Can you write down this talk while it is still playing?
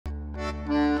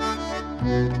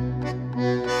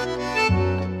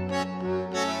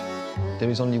There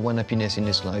is only one happiness in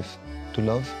this life, to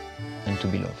love and to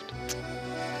be loved.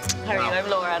 How are you? I'm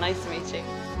Laura, nice to meet you.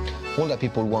 All that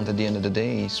people want at the end of the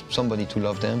day is somebody to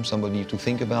love them, somebody to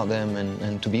think about them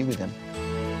and to be with them.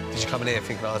 Did you come in here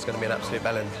thinking I was going to be an absolute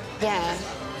bellend? Yeah.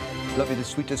 Love is the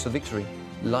sweetest of victory.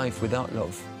 Life without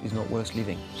love is not worth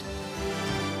living.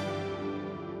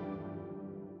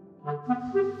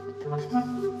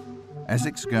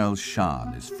 Essex girl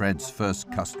Sian is Fred's first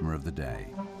customer of the day.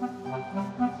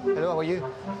 Hello, how are you?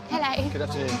 Hello. Good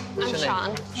afternoon. What's I'm your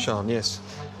name? Sian. Sian, yes.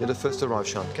 You're the first to arrive,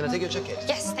 Sian. Can I take your jacket?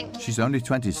 Yes, thank you. She's only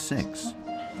 26,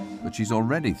 but she's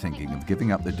already thinking of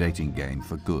giving up the dating game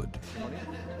for good.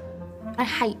 I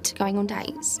hate going on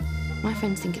dates. My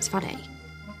friends think it's funny,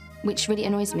 which really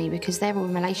annoys me because they're all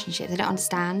in relationships. They don't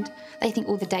understand. They think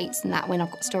all the dates and that, when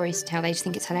I've got stories to tell, they just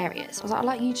think it's hilarious. I was like, I'd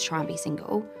like you to try and be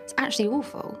single. It's actually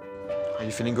awful. Are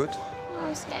you feeling good?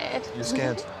 I'm scared. You're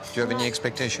scared? Do you have any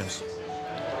expectations?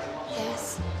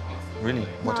 Yes. Really?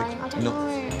 No, I don't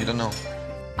know. You don't know?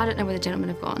 I don't know where the gentlemen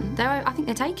have gone. I think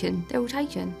they're taken. They're all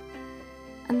taken.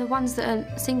 And the ones that are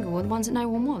single are the ones that no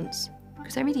one wants,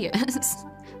 because they're idiots.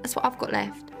 That's what I've got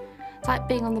left. It's like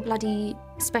being on the bloody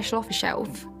special offer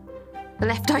shelf. The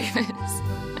leftovers.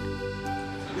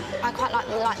 I quite like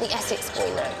the Essex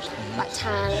boy look. Like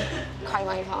tan, comb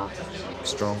over.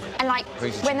 Strong. And like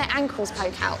when their ankles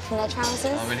poke out from their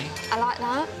trousers. Oh, really? I like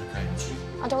that.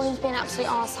 I don't want him to be an absolute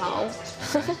arsehole.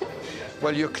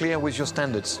 Well, you're clear with your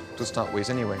standards to start with,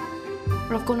 anyway.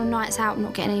 Well, I've gone on nights out,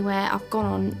 not getting anywhere. I've gone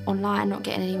on online, not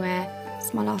getting anywhere.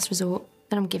 It's my last resort.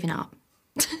 Then I'm giving up.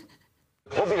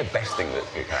 What would be the best thing that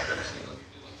could happen?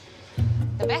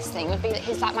 The best thing would be that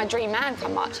he's like my dream man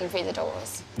come marching through the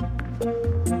doors.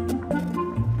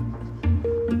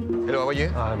 Hello, how are you?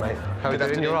 Hi, mate. How are you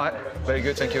Good doing? You all right? Very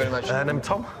good, thank you very much. Name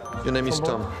Tom? Your name is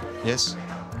Tom? Yes?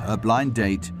 Her blind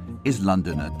date is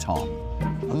Londoner Tom.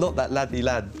 I'm not that laddie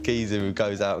lad geezer who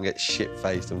goes out and gets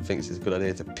shit-faced and thinks it's a good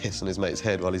idea to piss on his mate's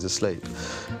head while he's asleep.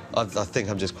 I think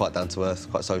I'm just quite down-to-earth,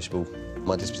 quite sociable.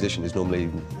 My disposition is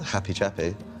normally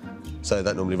happy-chappy, so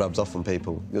that normally rubs off on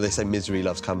people. They say misery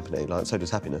loves company, like, so does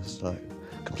happiness, like,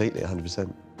 completely,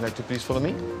 100%. Like to please follow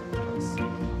me?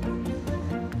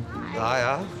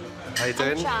 Hiya. How you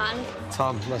doing? I'm Sian.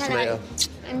 Tom, nice to meet you.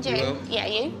 And you? Yeah,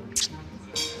 you?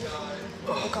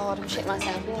 Oh, God, I'm shitting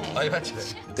myself, isn't Are it? you actually?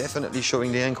 Definitely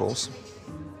showing the ankles.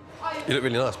 You look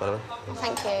really nice, by the way.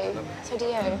 Thank you. So do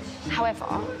you. However,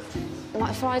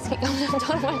 my flies keep coming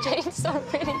undone on my jeans, so I'm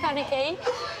really panicky.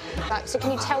 Like, so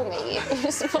can you tell me if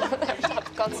you're smaller than that,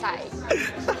 for God's sake?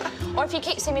 Or if you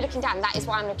keep seeing me looking down, that is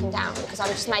why I'm looking down, because I'm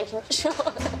just making sure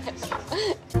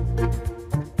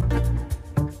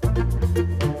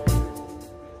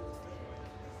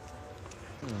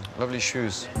Lovely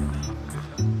shoes.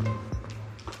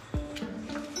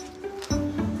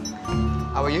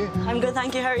 How are you? I'm good,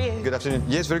 thank you. How are you? Good afternoon.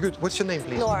 Yes, very good. What's your name,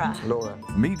 please? Laura. Laura.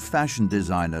 Meet fashion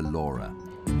designer Laura.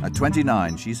 At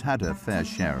 29, she's had her fair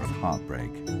share of heartbreak.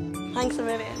 Thanks a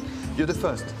million. You're the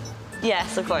first?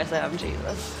 Yes, of course I am,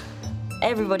 Jesus.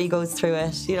 Everybody goes through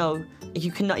it, you know.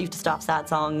 You have to stop sad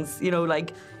songs, you know,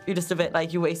 like, you're just a bit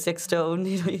like, you weigh 6 stone,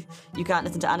 you know, you can't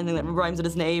listen to anything that rhymes with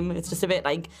his name. It's just a bit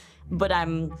like, but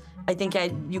I think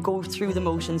you go through the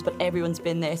motions, but everyone's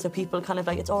been there, so people kind of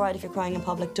like, it's all right if you're crying in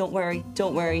public, don't worry,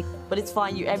 don't worry. But it's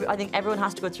fine, I think everyone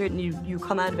has to go through it, and you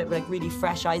come out of it with like really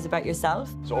fresh eyes about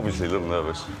yourself. So obviously a little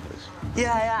nervous.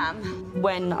 Yeah, I am.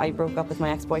 When I broke up with my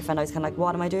ex-boyfriend, I was kind of like,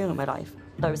 what am I doing with my life?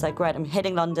 I was like, right, I'm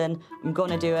hitting London, I'm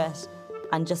gonna do it,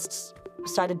 and just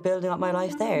started building up my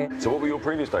life there. So what were your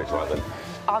previous dates like then?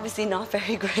 Obviously not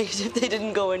very great if they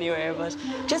didn't go anywhere, but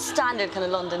just standard kind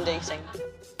of London dating.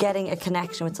 Getting a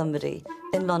connection with somebody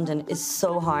in London is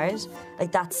so hard.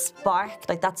 Like that spark,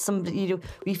 like that's somebody you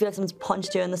feel like someone's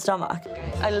punched you in the stomach.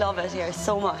 I love it here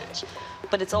so much,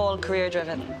 but it's all career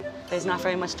driven. There's not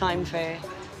very much time for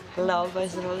love, I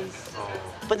suppose.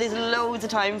 But there's loads of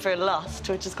time for lust,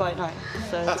 which is quite nice,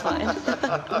 so it's fine.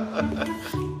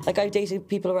 Like, I've dated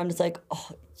people around, it's like, oh,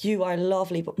 you are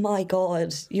lovely, but my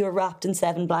God, you're wrapped in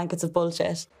 7 blankets of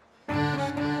bullshit. The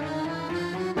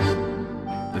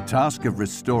task of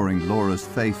restoring Laura's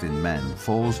faith in men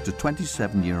falls to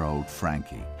 27-year-old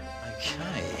Frankie.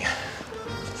 OK.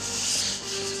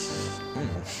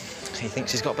 He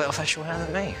thinks he's got better facial hair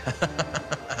than me.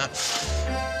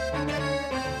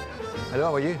 Hello,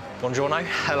 how are you? Buongiorno.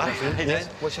 Hello. Yes.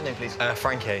 What's your name, please?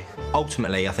 Frankie.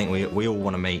 Ultimately, I think we all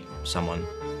want to meet someone.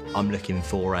 I'm looking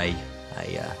for a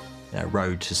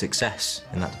road to success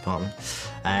in that department.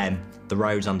 The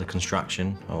road's under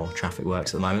construction, or traffic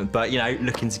works at the moment, but, you know,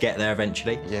 looking to get there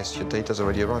eventually. Yes, your date has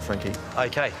already arrived, Frankie.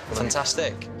 OK,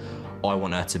 fantastic. I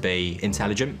want her to be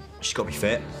intelligent. She's got to be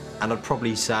fit. And I'd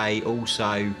probably say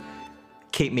also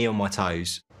keep me on my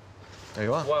toes. There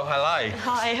you are. Well, hello.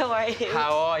 Hi, how are you?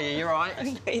 How are you? You all right?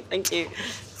 I'm great, thank you.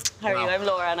 How are you? I'm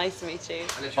Laura, nice to meet you.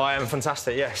 I am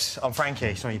fantastic, yes. I'm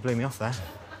Frankie. Sorry, you blew me off there.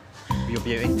 Your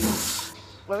beauty.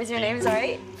 What was your name,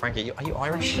 sorry? Frankie, are you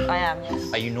Irish? I am,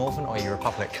 yes. Are you Northern or are you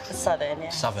Republic? Southern, yeah.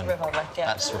 Southern. Republic, yeah.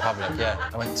 That's Republic, yeah.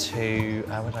 I went to,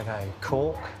 where did I go?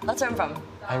 Cork? That's where I'm from.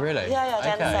 Oh, really? Yeah,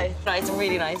 down the south. No, it's a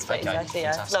really nice place, Okay, actually, yeah.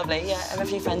 It's fantastic. lovely, yeah. I have a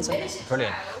few friends with me.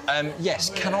 Brilliant. Yes,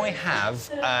 can I have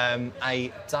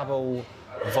a double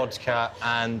vodka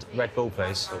and Red Bull,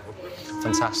 please?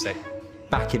 Fantastic.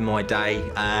 Back in my day,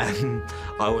 I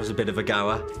was a bit of a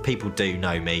goer. People do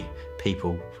know me.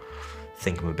 People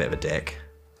think I'm a bit of a dick.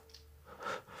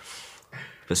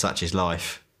 But such is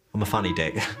life. I'm a funny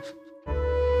dick.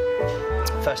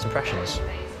 First impressions.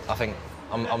 I think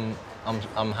I'm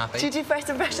happy. Do you do first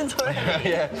impressions already?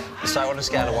 Yeah. So on a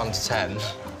scale of 1 to 10.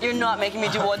 You're not making me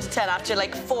do 1 to 10 after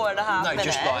like 4.5 minutes. No,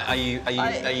 just like, are you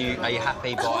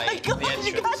happy by Oh my God, the entrance?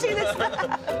 you can't do this now.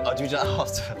 I'll do that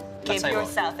after. Give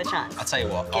yourself a chance. I'll tell you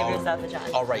what. Give yourself a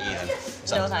chance. I'll rate you then.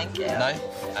 Is No, that- thank you. No?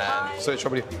 So,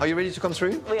 Trouble, are you ready to come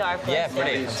through? We are, of course, Yeah,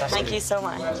 brilliant, fantastic. Thank you so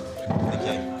much. Thank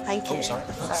you. Thank you. Oh, sorry.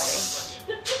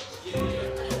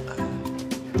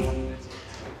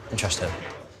 Interesting.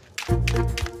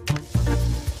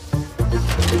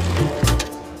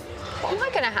 What am I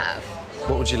going to have?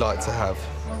 What would you like to have?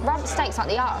 Rump steak's like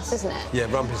the arse, isn't it?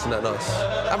 Yeah, rump, isn't that nice?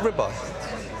 Have ribeye.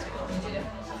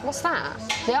 What's that?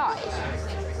 The eye?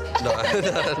 No.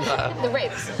 The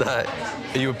ribs? No.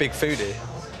 Are you a big foodie?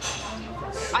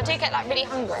 I do get like really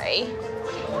hungry.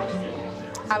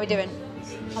 How are we doing?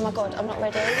 Oh my God, I'm not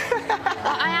ready.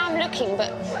 I am looking,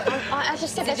 but I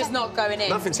just think Is it just not going in?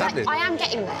 Nothing's happening. I am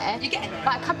getting there. You're getting there?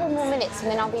 Like a couple more minutes and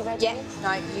then I'll be ready. Yeah.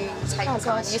 No, you take Oh, your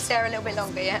time. God. You stare a little bit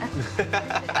longer, yeah?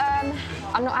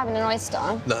 I'm not having an oyster.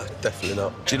 No, definitely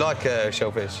not. Do you like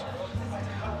shellfish?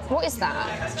 What is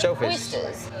that? Shellfish.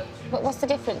 Oysters. What's the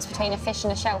difference between a fish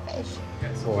and a shellfish?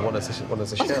 Well, one is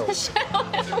a shell.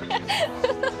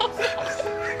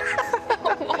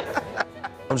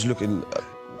 I'm just looking,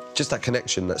 just that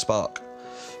connection, that spark,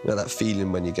 you know, that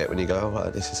feeling when you go, oh,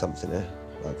 right, this is something here.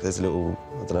 Like there's a little,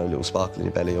 I don't know, a little sparkle in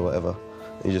your belly or whatever.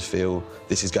 And you just feel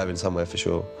this is going somewhere for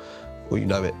sure. Well, you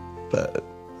know it, but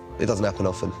it doesn't happen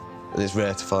often. And it's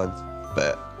rare to find,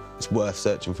 but it's worth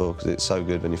searching for because it's so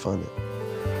good when you find it.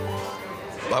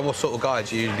 Like, what sort of guy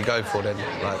do you usually go for then?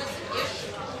 Like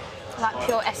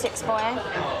pure Essex boy.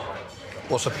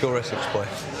 What's a pure Essex boy?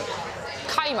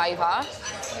 Comb over,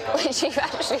 which you've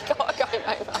actually got a comb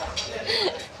over.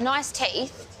 Nice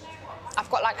teeth. I've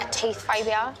got like a teeth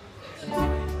phobia.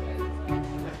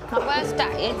 My worst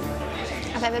date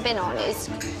I've ever been on is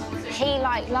he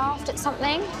like laughed at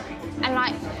something and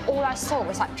like all I saw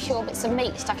was like pure bits of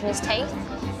meat stuck in his teeth.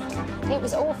 It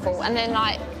was awful. And then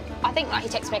like I think like he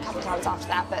texted me a couple of times after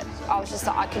that, but I was just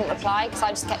like I couldn't reply because I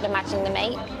just kept imagining the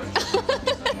meat.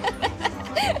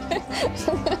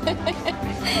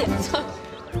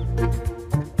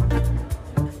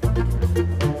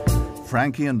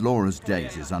 Frankie and Laura's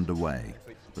date is underway,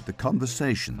 but the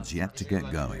conversation's yet to get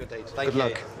going. Good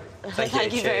luck.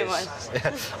 Thank you very much.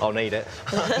 Yeah, I'll need it.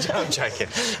 I'm joking.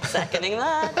 Seconding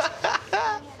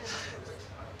that.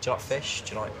 Do you like fish?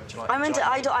 Do you like?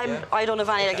 I don't have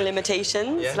any like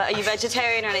limitations. Yeah. Like, are you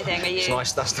vegetarian or anything? Are you? It's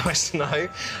nice. That's nice to know.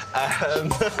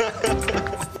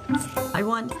 I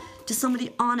want just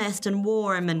somebody honest and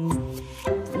warm and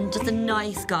just a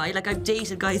nice guy. Like I've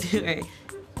dated guys who are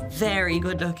very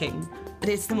good looking, but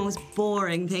it's the most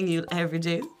boring thing you'll ever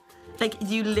do. Like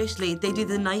you literally, they do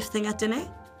the knife thing at dinner,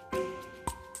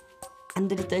 and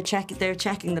they're checking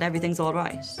that everything's all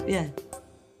right. Yeah.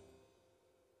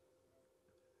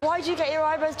 Why did you get your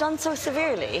eyebrows done so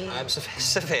severely?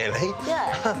 Severely?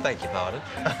 Yeah. Beg your pardon.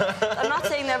 I'm not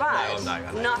saying they're bad. No.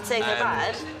 I'm not saying they're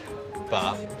bad.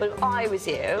 But if I was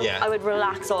you, I would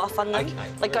relax off on them. Okay.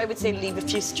 Like I would say leave a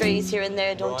few strays here and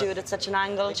there, don't do it at such an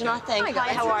angle. Do you not think?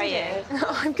 Hi, how are you?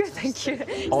 I'm good, thank you.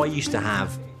 I used to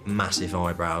have massive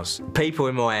eyebrows. People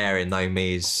in my area know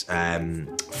me as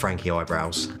Frankie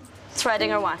Eyebrows.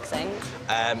 Threading or waxing?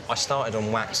 I started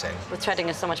on waxing. But threading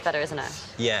is so much better, isn't it?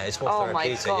 Yeah, it's more Oh my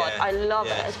therapeutic. God, yeah. I love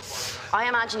it. I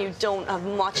imagine you don't have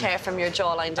much hair from your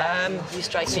jawline down. You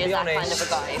strike me as that kind of a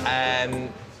guy.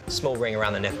 Small ring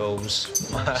around the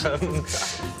nipples.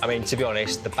 I mean, to be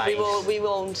honest, the base. We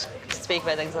won't speak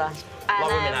about things like that. Like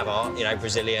women have art, you know,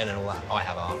 Brazilian and all that. I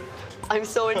have art. I'm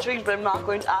so intrigued, but I'm not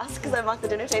going to ask because I'm at the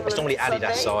dinner table. It's normally on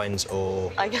Adidas Sunday. signs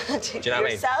or... I got Do you know what I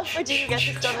mean? yourself, or do you get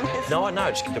this done in his... No,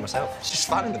 just keep it myself. It's just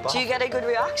fun in the bar. Do you get a good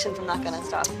reaction from that kind of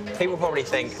stuff? People probably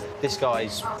think this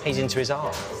he's into his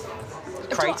art.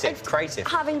 Creative.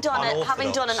 Having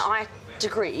done an art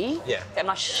degree, yeah. I'm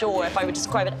not sure if I would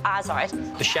describe it as art.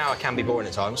 The shower can be boring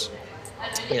at times.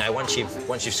 You know, once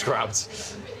you've scrubbed,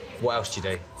 what else do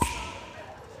you do?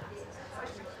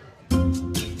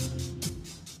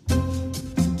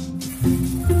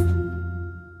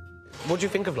 What do you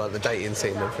think of, like, the dating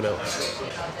scene and everything else?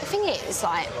 The thing is,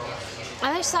 like,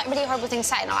 I know it's like really horrible thing to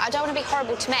say, like, I don't want to be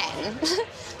horrible to men.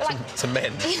 But, like, to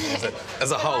men,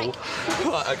 as a whole? Like,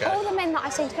 right, OK. All the men that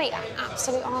I've seen to meet are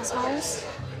absolute arseholes.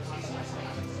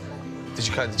 Did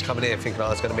you come in here thinking I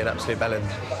was going to be an absolute bellend?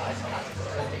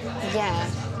 Yeah.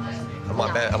 Am I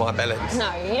bellend?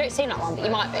 No, you don't seem like one, but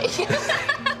you might be.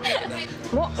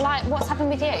 What's happened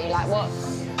with you? Like, what?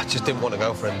 I just didn't want a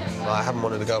girlfriend. I haven't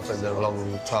wanted a girlfriend in a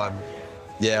long time.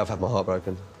 Yeah, I've had my heart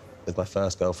broken with my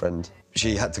first girlfriend.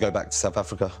 She had to go back to South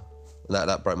Africa. And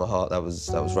that broke my heart. That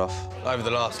was rough. Over the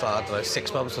last, like, I don't know,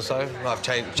 6 months or so, I've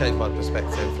changed my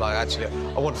perspective. Like, actually,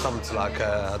 I want someone to, like,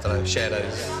 I don't know, share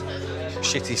those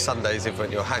shitty Sundays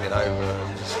when you're hanging over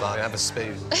and just, like, have a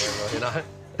spoon, whatever, you know?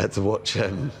 I had to watch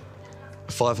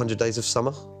 500 Days of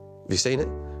Summer. Have you seen it?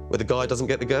 Where the guy doesn't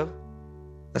get the girl?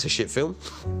 That's a shit film.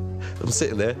 I'm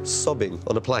sitting there sobbing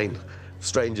on a plane,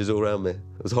 strangers all around me.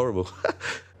 It was horrible.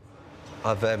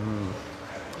 I don't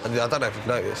know if you've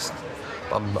noticed,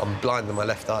 but I'm blind in my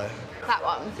left eye. That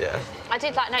one? Yeah. I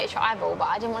did, like, notice your eyeball, but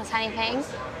I didn't want to say anything.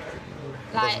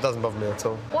 Like, It doesn't bother me at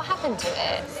all. what happened to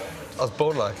it? I was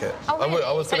born like it. Oh, really?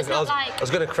 I was So it's not like...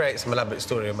 going to create some elaborate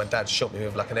story and my dad shot me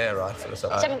with, like, an air rifle or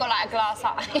something. You haven't got, like, a glass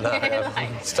eye? No,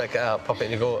 Like... just take it out, pop it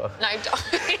in your daughter. No, don't.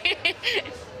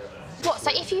 What,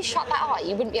 so if you shut that eye,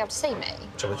 you wouldn't be able to see me?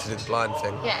 Do you want me to do the blind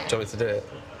thing? Yeah. Do you want me to do it?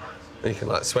 And you can,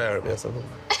 like, swear at me or something.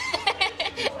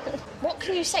 What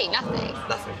can you see? Nothing?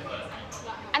 Nothing.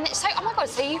 And so, oh my God,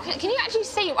 so can you actually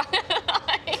see one?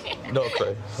 Not a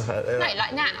clue. No,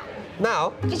 like now?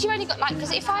 Now? Because you only got, like,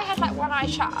 because if I had, like, one eye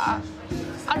shut,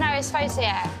 oh no, it's supposed to,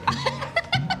 yeah. I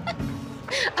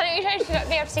think you're supposed to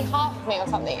be able to see half of me or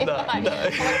something. No, like, no.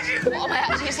 What am I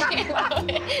actually seeing?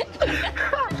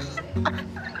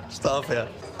 Stop here.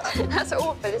 That's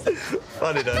awful, isn't it?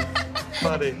 Funny, though.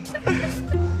 Funny.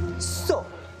 So,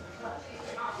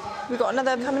 we got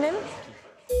another coming in.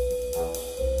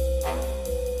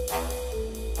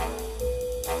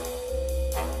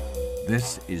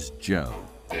 This is Joe.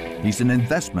 He's an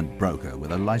investment broker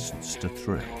with a license to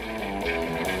thrill.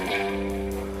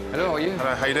 Hello, how are you?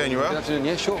 Hello, how you doing? You well? Good afternoon,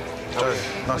 yeah, sure. Joe.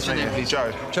 Nice to meet you.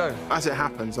 Joe. Joe. As it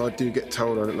happens, I do get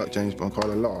told I look like James Bond quite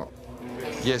a lot.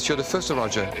 Yes, you're the first of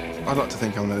Roger. I'd like to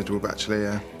think I'm eligible, but actually,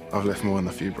 yeah. I've left more than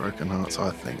a few broken hearts,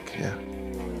 I think, yeah.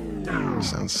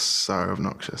 Sounds so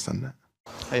obnoxious, doesn't it?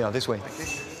 Hey, yeah, this way.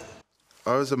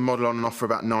 I was a model on and off for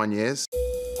about 9 years.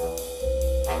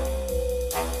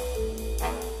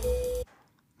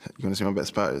 You want to see my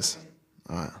best pose?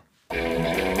 All right.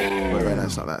 Wait, no,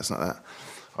 it's not that, it's not that.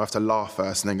 I have to laugh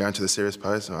first and then go into the serious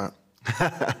pose, all right?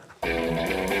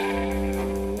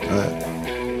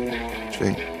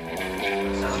 Drink.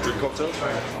 Drink cocktails?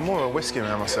 I'm more of a whiskey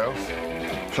man myself.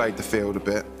 Played the field a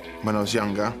bit when I was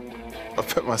younger. I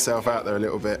put myself out there a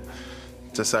little bit,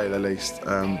 to say the least,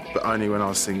 but only when I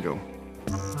was single.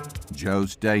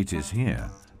 Joe's date is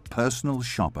here. Personal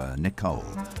shopper Nicole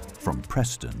from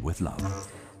Preston with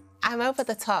Love. I'm over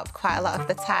the top quite a lot of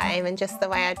the time, and just the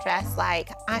way I dress,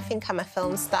 like, I think I'm a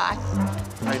film star.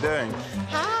 How you doing?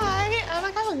 Hi, oh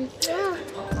my God. Yeah.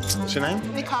 What's your name?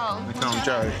 Nicole. Nicole, I'm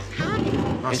Joe. Hi.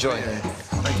 Nice Enjoy. to meet you.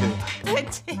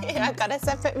 Thank you. I've got a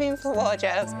separate room for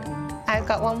wardrobes. I've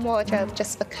got one wardrobe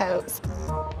just for coats.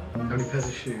 How many pairs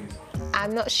of shoes?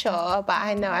 I'm not sure, but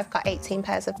I know I've got 18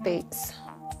 pairs of boots.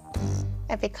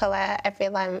 Every colour, every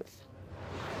length.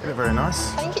 You look very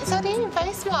nice. Thank you, so do you,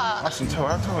 very smart. Nice and tall.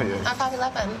 How tall are you? I'm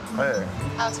 5'11". Oh, yeah.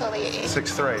 How tall are you?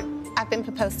 6'3". I've been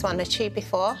proposed to on the tube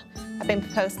before. I've been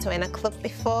proposed to in a club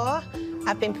before.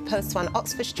 I've been proposed to on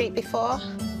Oxford Street before.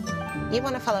 You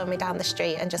want to follow me down the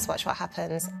street and just watch what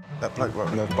happens. That bloke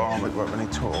when the bar when he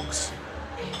talks,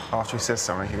 after he says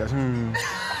something, he goes,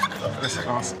 Listen,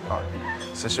 ask,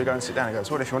 so should we go and sit down? He goes,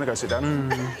 what if you want to go sit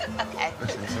down? OK.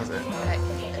 Listen, he says it.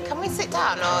 Can we sit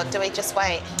down or do we just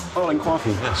wait? Oh, in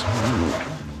coffee, yes.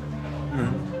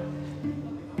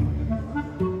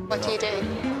 What do you do?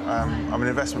 I'm an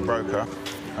investment broker.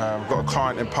 I've got a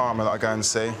client in Palma that I go and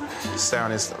see, stay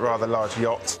on his rather large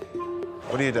yacht.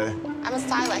 What do you do? I'm a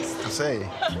stylist. I see.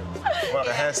 What,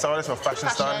 a hairstylist or fashion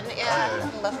stylist? Yeah.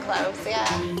 Oh, Love clothes, yeah.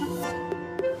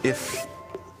 If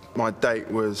my date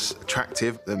was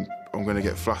attractive, then I'm going to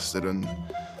get flustered and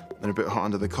a bit hot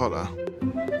under the collar.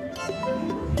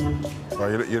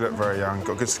 Well, you look very young,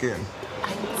 got good skin.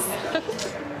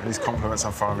 These compliments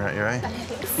I'm firing at you, eh?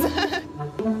 Thanks.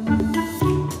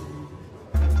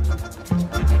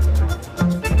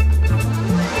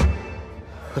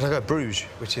 Could I go Bruges,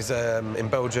 which is in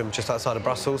Belgium, just outside of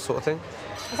Brussels, sort of thing?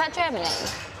 Is that Germany?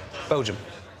 Belgium.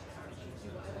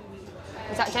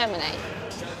 Is that Germany?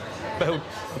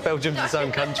 Belgium's its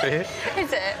own country.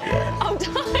 Is it? Yeah. I'm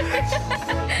dying.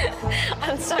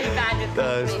 I'm so bad with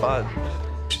No, it's fine.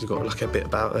 She's got like a bit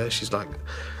about her. She's like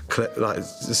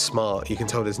smart. You can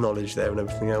tell there's knowledge there and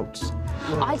everything else.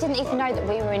 I didn't even know that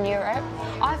we were in Europe.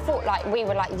 I thought like we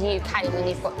were like the UK, and then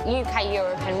you've got UK,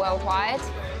 Europe, and worldwide.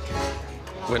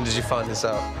 When did you find this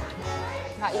out?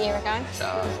 About a year ago.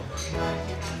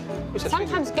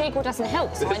 Sometimes Google doesn't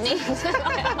help, so I need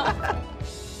to.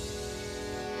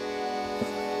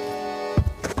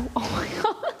 Oh my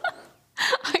god!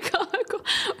 I can't.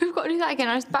 We've got to do that again.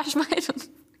 I just bashed my head on.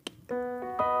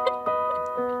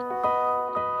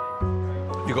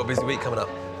 You got a busy week coming up.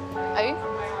 Who?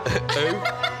 Who?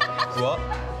 What?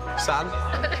 San?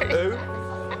 Who?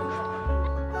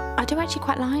 I do actually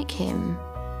quite like him,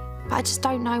 but I just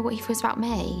don't know what he feels about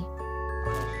me.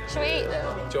 Should we eat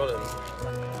them? Do you want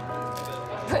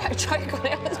Put a choke on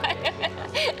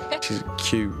it. She's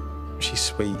cute. She's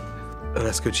sweet. And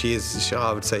that's good. She is.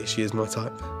 I would say she is my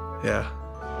type. Yeah.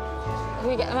 Can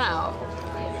we get them out?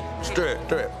 Just do it.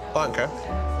 Do it. I don't care.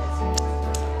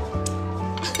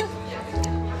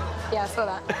 Yeah, I saw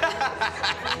that.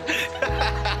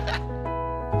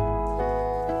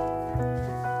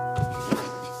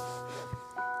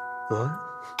 What?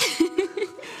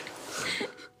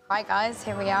 Right, guys,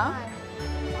 here we are.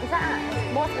 Is that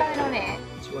what's going on here?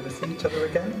 Do you want to see each other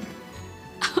again?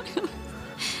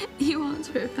 You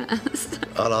answer it first.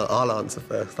 I'll answer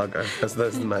first. I'll go. That's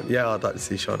the man. Yeah, I'd like to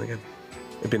see Sean again.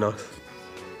 It'd be nice.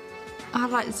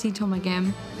 I'd like to see Tom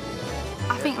again.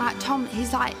 I think like Tom,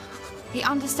 he's like, he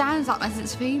understands like my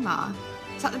sense of humour.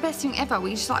 It's like the best thing ever.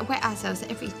 We just like wet ourselves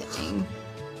at everything.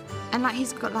 And like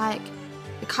he's got like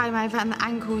the comb over and the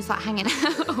ankles like hanging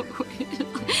out.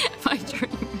 My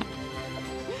dream.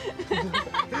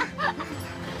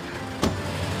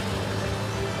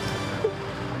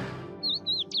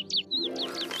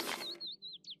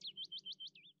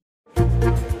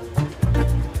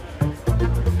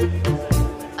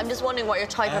 I'm just wondering what your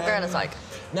type of girl is like.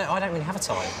 No, I don't really have a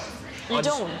type. You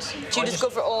don't? Do you just go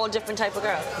for all different type of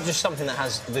girls? Just something that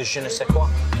has the je ne sais quoi.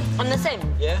 I'm the same.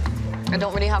 Yeah? I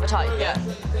don't really have a type. Yeah.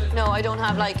 No, I don't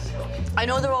have like... I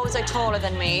know they're always like taller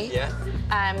than me. Yeah.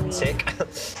 Tick.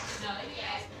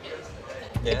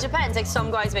 Yeah. It depends. Like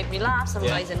some guys make me laugh, some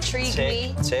guys intrigue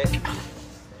me. Tick.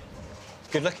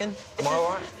 Good looking? Am I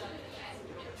all right?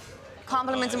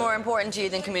 Compliments are more important to you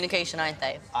than communication, aren't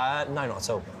they? No, not at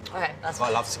all. Okay, that's I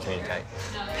fine. love to communicate.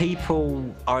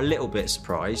 People are a little bit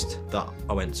surprised that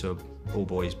I went to an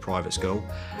all-boys private school.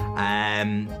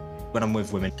 When I'm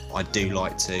with women, I do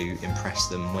like to impress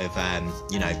them with,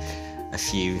 you know, a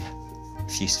few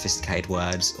sophisticated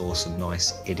words or some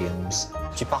nice idioms.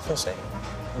 Tu parles français?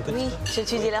 Oui,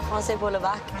 j'étudie le français pour le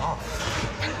bac. Oh.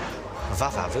 Va,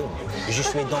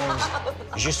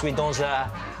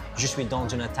 je suis dans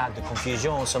une attaque de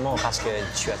confusion en ce moment parce que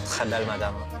tu es très belle,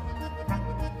 madame.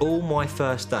 All my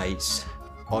first dates,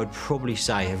 I'd probably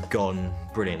say, have gone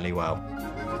brilliantly well.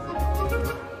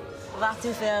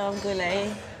 Va-tu faire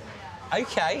engueuler?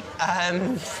 OK.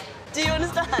 Do you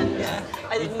understand? Yeah.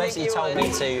 I didn't You make basically you told one.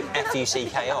 me to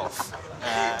F-U-C-K off.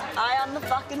 I am the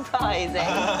fucking prize, eh?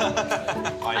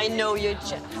 I know you're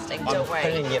jesting, don't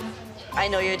worry. I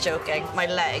know you're joking. My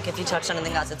leg, if you touch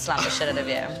anything else, it'd slam the shit out of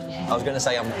you. I was going to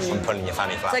say I'm pulling your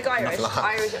fanny flat. It's like Irish.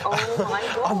 Irish, oh my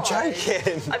God. I'm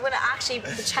joking. I'm going to actually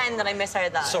pretend that I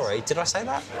misheard that. Sorry, did I say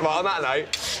that? Well, on that note,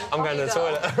 I'm going to the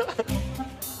toilet.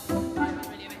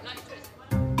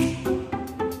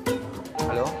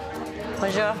 Alors?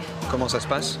 Bonjour. Comment ça se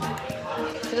passe?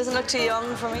 He doesn't look too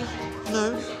young for me.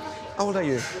 No. How old are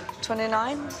you?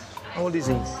 29. How old is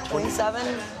he?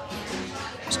 27.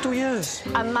 It's 2 years.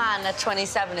 A man at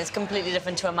 27 is completely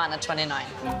different to a man at 29.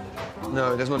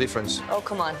 No, there's no difference. Oh,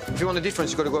 come on. If you want a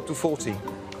difference, you've got to go up to 40.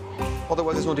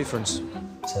 Otherwise, there's no difference.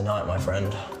 Tonight, my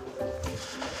friend.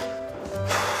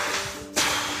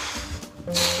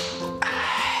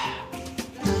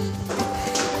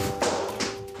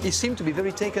 He seemed to be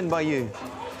very taken by you.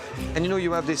 And you know,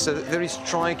 you have this very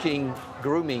striking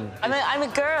grooming. I'm a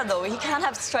girl, though. He can't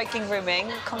have striking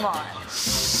grooming. Come on.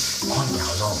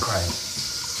 Eyebrows aren't great.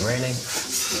 Really?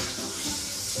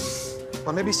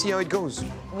 Well, maybe see how it goes.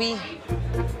 We...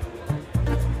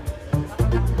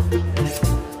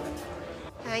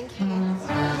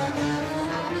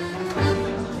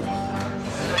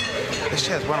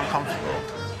 chairs weren't uncomfortable.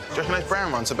 Do you reckon those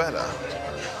brown ones are better?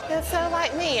 You're so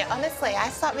like me. Honestly, I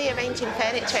start rearranging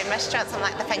furniture in restaurants and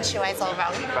like the feng shui is all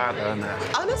wrong. Bad, isn't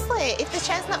it? Honestly, if the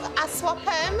chair's not, I swap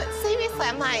them. Seriously,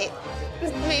 I'm like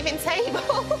moving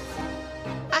tables.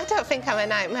 I don't think I'm a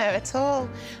nightmare at all.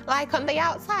 Like on the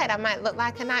outside, I might look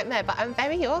like a nightmare, but I'm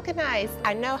very organised.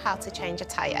 I know how to change a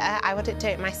tyre. I wouldn't do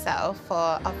it myself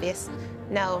for obvious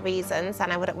reasons,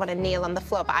 and I wouldn't want to kneel on the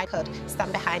floor, but I could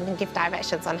stand behind and give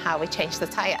directions on how we change the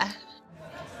tyre.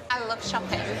 I love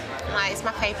shopping. Like, it's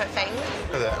my favourite thing.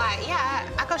 Is it? Like, yeah,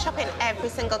 I go shopping every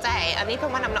single day, and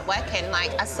even when I'm not working,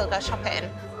 like, I still go shopping.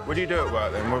 What do you do at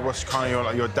work then? What's kind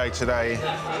of your day-to-day?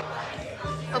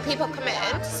 Well, people come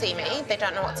in to see me, they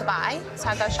don't know what to buy, so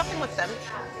I go shopping with them.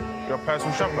 You're a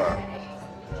personal shopper?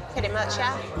 Pretty much,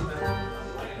 yeah.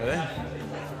 Really?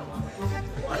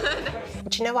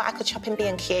 Do you know what? I could shop in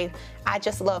B&Q. I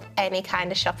just love any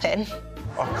kind of shopping.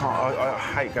 I can't. I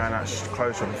hate going out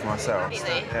clothes shopping for myself.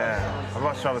 Really? Yeah. I'd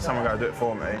much rather someone go do it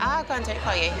for me. I'll go and do it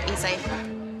for you, easy.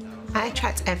 I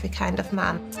attract every kind of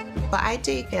man, but I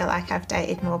do feel like I've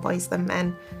dated more boys than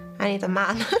men. I need a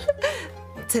man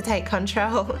to take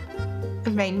control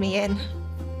and rein me in.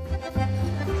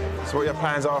 So what are your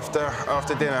plans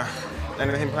after dinner?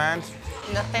 Anything planned?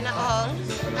 Nothing at all.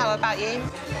 How about you?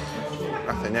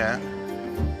 Nothing yet.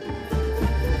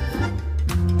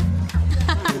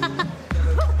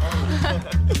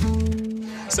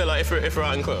 So, like, if we're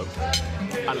out in club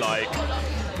and, like,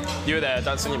 you were there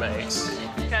dancing with your mates.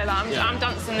 Okay, like, I'm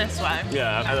dancing this way.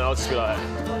 Yeah, and then I'll just be like...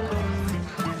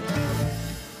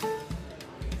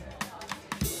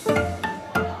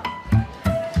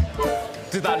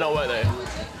 Did that not work,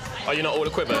 though? Are you not all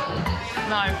equipment?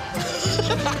 No.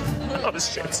 Oh,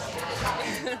 shit.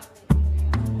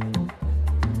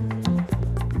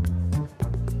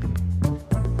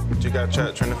 Do you go to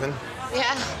church or anything?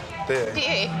 Yeah. Do you? Do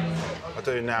you? I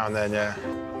do now and then, yeah.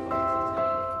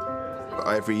 But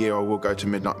every year I will go to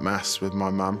midnight mass with my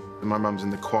mum. My mum's in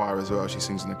the choir as well. She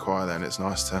sings in the choir there, and it's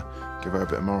nice to give her a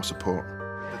bit of moral support.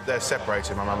 They're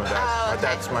separated, my mum and dad. Oh,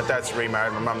 okay. My dad's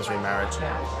remarried, my mum's remarried.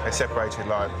 They separated,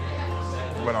 like,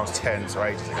 when I was 10, so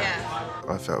ages ago. Yeah.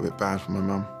 I felt a bit bad for my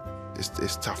mum.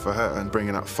 It's tough for her, and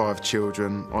bringing up 5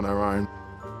 children on her own.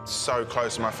 So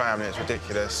close to my family, it's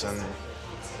ridiculous, and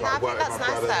I think that's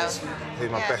nice, though. He's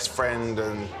my best friend,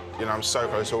 and you know, I'm so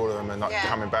close to all of them, and like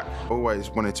coming back. Always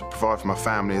wanted to provide for my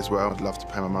family as well. I'd love to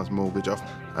pay my mum's mortgage off,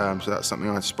 so that's something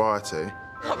I aspire to.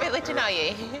 What religion are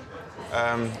you?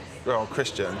 Well,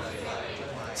 Christian.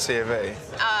 C of E.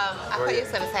 Oh, I thought you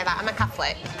were going to say that. I'm a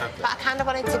Catholic. But I kind of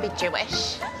wanted to be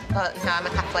Jewish. But no, I'm a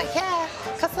Catholic. Yeah,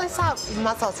 because I saw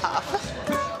Mazel Tov.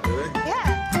 Really?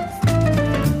 Yeah.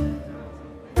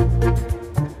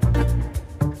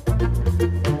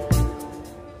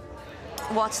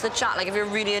 What's the chat? Like, if you're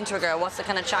really into a girl, what's the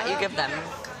kind of chat you give them?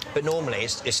 But normally,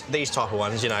 it's these type of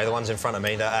ones, you know, the ones in front of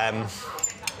me that...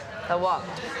 The what?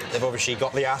 They've obviously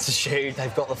got the attitude,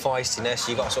 they've got the feistiness,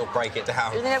 you've got to sort of break it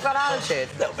down. You think I've got attitude?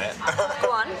 A little bit.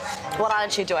 Go on. What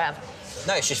attitude do I have?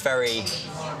 No, it's just very...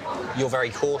 You're very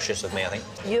cautious of me, I think.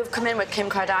 You've come in with Kim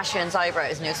Kardashian's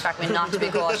eyebrows and you expect me not to be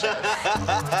cautious.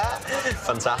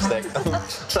 Fantastic.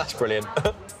 That's brilliant.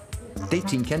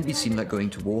 Dating can be seen like going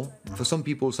to war. For some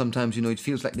people, sometimes, you know, it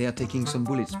feels like they are taking some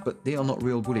bullets, but they are not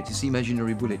real bullets, it's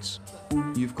imaginary bullets.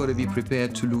 You've got to be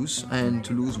prepared to lose, and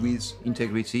to lose with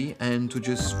integrity, and to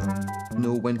just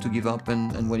know when to give up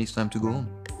and when it's time to go home.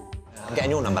 I'm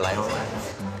getting your number later.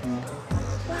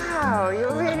 Wow,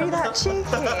 you're really that cheeky.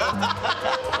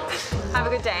 Have a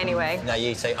good day anyway. No,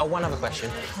 you too. Oh, one other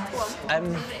question.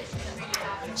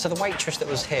 So the waitress that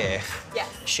was here, yeah.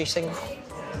 Is she single?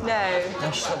 No.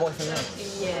 No, she's got a boyfriend now?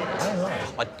 Yeah. Oh,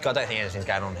 right. I don't think anything's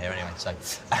going on here anyway, so...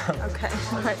 OK,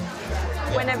 right.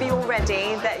 Whenever you're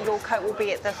ready, that your coat will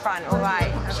be at the front, all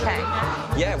right?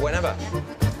 OK. Yeah, whenever.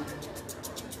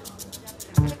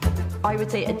 I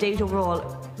would say a date overall,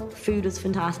 food was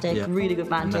fantastic, really good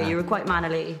banter. You were quite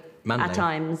mannerly. At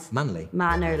times. Manly?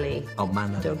 Mannerly. Oh,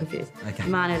 mannerly. Don't confuse. OK.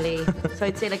 Mannerly. So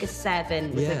I'd say like a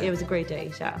 7. It was a great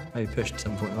date, yeah. Maybe pushed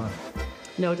 7.5.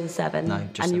 No, to the 7. No,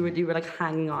 just and you were like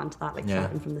hanging on to that, like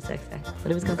 7 from the 6.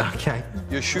 But it was good. OK.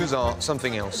 Your shoes are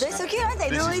something else. They're so cute, aren't they?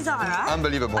 They're really Zara.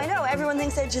 Unbelievable. I know, everyone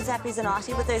thinks they're Giuseppe's and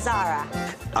Artie, but they're Zara.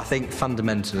 I think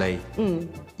fundamentally,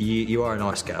 you are a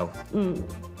nice girl.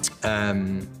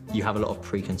 You have a lot of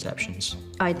preconceptions.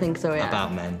 I think so, yeah.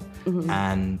 About men.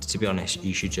 And to be honest,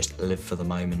 you should just live for the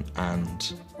moment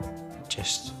and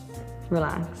just...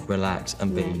 Relax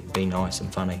and be nice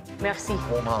and funny. Merci.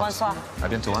 Bonsoir. À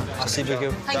bientôt. Merci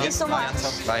beaucoup. Thank you so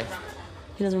much. Bye.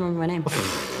 He doesn't remember my name.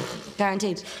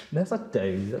 Guaranteed. Yes, I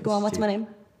do. Go on, what's my name?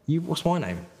 What's my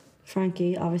name?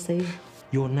 Frankie, obviously.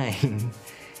 Your name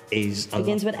is...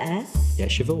 Begins with S. Yeah,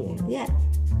 Siobhan. Yeah.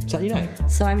 Is that your name?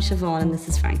 So I'm Siobhan and this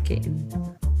is Frankie.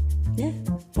 Yeah,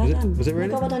 well done. Was it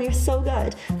really? Oh my God, well done, you're so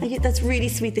good. Thank you. That's really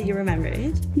sweet that you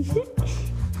remembered.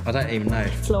 I don't even know.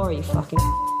 Flora, you fucking...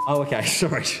 Oh, okay,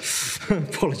 sorry.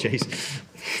 Apologies.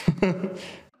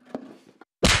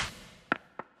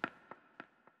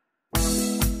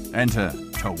 Enter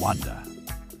Tawanda.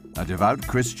 A devout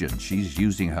Christian, she's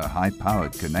using her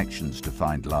high-powered connections to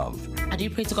find love. I do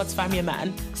pray to God to find me a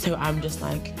man, so I'm just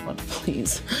like, God,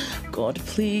 please,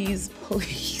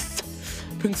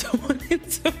 bring someone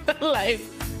into my life.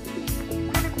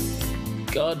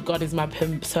 God is my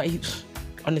pimp, so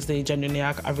honestly, genuinely,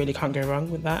 I really can't go wrong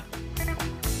with that.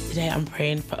 Today I'm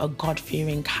praying for a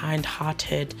God-fearing,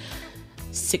 kind-hearted,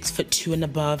 6'2" and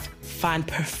above, fine,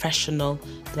 professional,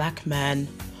 black man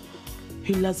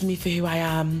who loves me for who I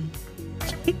am.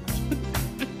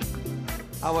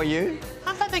 How are you?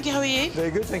 I'm fine, thank you. How are you? Very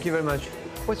good, thank you very much.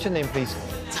 What's your name, please?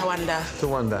 Tawanda.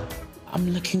 Tawanda. I'm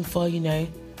looking for, you know,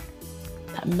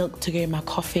 that milk to go in my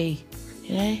coffee,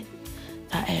 you know?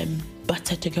 That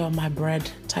butter to go on my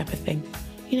bread type of thing.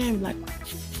 You know, like,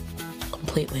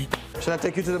 completely. Shall I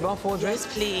take you to the bar for a drink?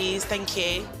 Yes, please, thank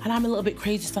you. And I'm a little bit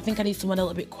crazy, so I think I need someone a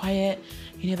little bit quiet,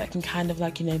 you know, that can kind of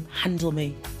like, you know, handle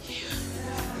me.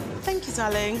 Thank you,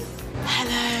 darling.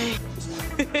 Hello.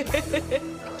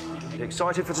 You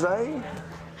excited for today?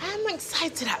 I'm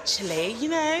excited, actually, you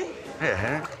know?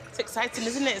 Yeah. It's exciting,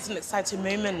 isn't it? It's an exciting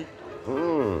moment.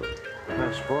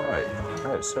 That's right.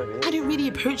 That's so I don't really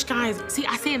approach guys. See,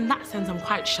 I say in that sense I'm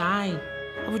quite shy.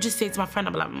 I would just say to my friend,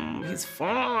 I'd be like, he's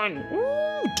fine.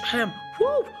 Ooh, damn.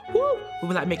 Woo, woo. We'll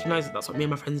be like making noises. That's what me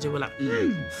and my friends do. We're like,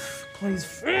 God, he's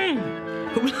fine.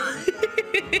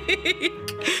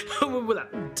 We'll be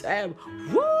like, damn.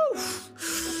 Woof.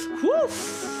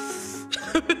 Woof.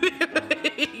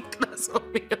 That's what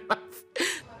we love.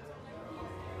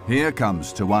 Here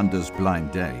comes Tawanda's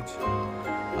blind date.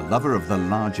 A lover of the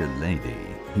larger lady,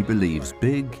 he believes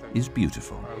big is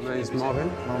beautiful. My name's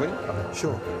Marvin. Marvin?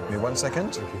 Sure. Give me 1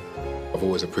 second. Thank you. I've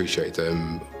always appreciated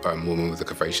a woman with a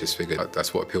curvaceous figure.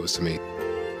 That's what appeals to me.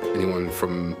 Anyone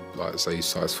from, like, say,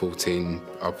 size 14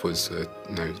 upwards, you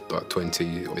know, like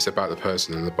 20. It's about the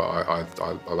person, but I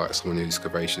like someone who's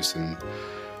curvaceous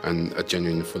and a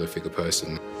genuine, full-of-figure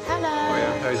person. Hello. Oh,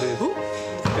 yeah? How are you doing?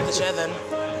 Have a chair then.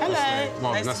 Hello.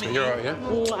 Marvin, nice to meet you. You're right, yeah?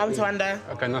 I'm Tawanda.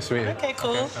 Okay, nice to meet you. Okay,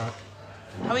 cool. Okay, all right.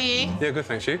 How are you? Yeah, good,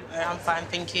 thanks. You? I'm fine,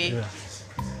 thank you. Yeah.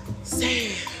 So,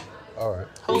 All right.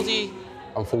 how old are you?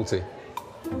 I'm 40.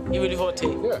 You really 40?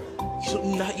 Yeah.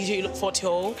 You look 40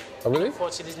 year old. Oh, really?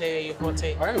 40 this new year, you're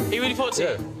 40. I am. Are you really 40?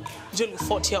 Yeah. You don't look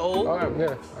 40 at all. I am,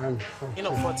 yeah, I am. You're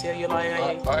not 40, you're lying,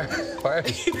 are you? I am.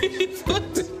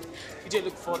 You don't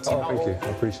look 40 Oh, at thank all. you. I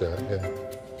appreciate that,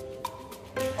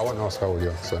 yeah. I won't ask how old you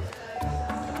are, so.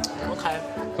 Okay.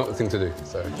 It's not the thing to do,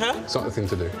 so. Huh? It's not the thing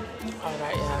to do. All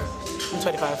right, yeah. I'm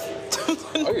 25.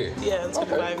 Are you? Yeah, I'm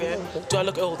 25, Okay. yeah. Do I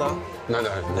look older? No, no.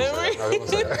 I don't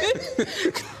say that.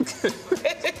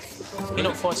 You're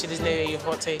not 40 this new year, you're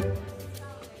 40.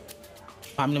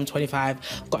 I'm 25,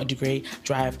 I've got a degree,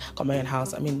 drive, got my own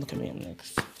house. I mean, look at me, I'm like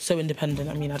so independent.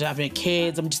 I mean, I don't have any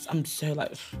kids. I'm so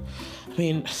like, I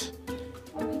mean,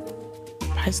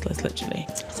 priceless, literally.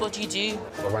 So what do you do?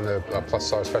 I run a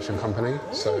plus-size fashion company.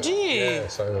 So, do you? Yeah,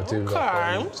 so I do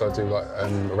like, a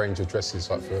range of dresses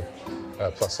like for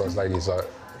plus-size ladies, like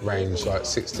range like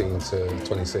 16 to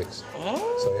 26. Oh.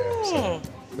 So yeah, so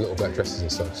little black dresses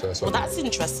and stuff. So that's Well, what I that's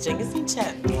interesting, isn't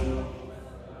it?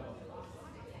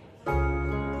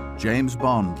 James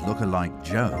Bond lookalike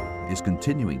Joe is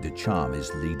continuing to charm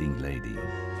his leading lady.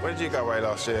 Where did you go away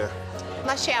last year?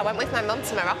 Last year I went with my mum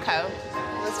to Morocco.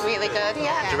 It was really good,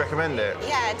 yeah. Do you recommend it?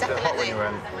 Yeah, Is it hot when definitely. you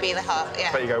went? Really hot,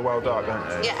 yeah. But you go well dark,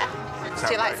 don't you? Yeah.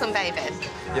 Do you like sunbathing?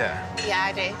 Yeah. Yeah,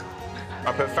 I do.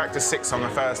 I put factor 6 on the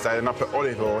first day and I put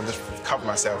olive oil and just covered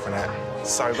myself in it.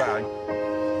 It's so bad.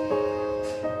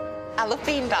 I love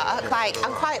being dark. Like,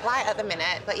 I'm quite light at the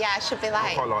minute, but yeah, I should be I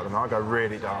light. quite like them. I go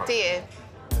really dark. Do you?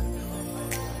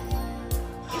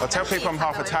 I tell people I'm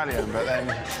half Italian, but then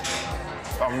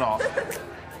I'm not.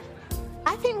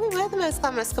 I think we were the most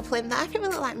glamorous couple in there. I think we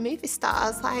look like movie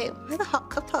stars. Like, we're the hot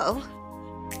couple.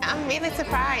 I'm really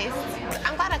surprised.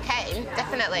 I'm glad I came,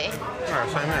 definitely. Yeah,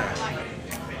 same here.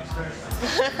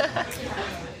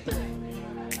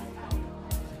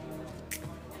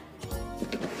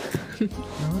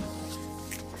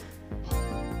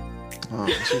 Oh,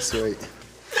 she's sweet.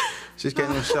 She's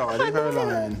getting all shy. Leave her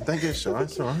alone. Don't get shy,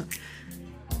 it's all right.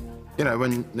 You know,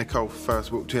 when Nicole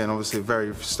first walked in, obviously a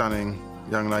very stunning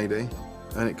young lady,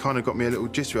 and it kind of got me a little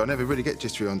jittery. I never really get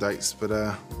jittery on dates, but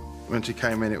when she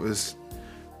came in, it was,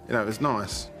 you know, it was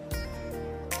nice.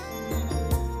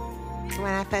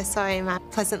 When I first saw him, I was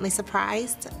pleasantly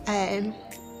surprised.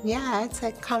 Yeah, I had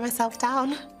to calm myself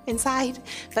down inside.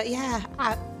 But yeah,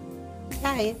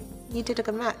 you did a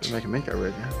good match. Make a makeup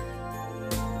red, yeah.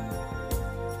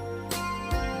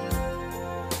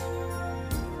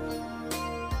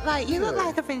 Like, you look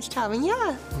like a Prince Charming,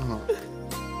 yeah. Oh.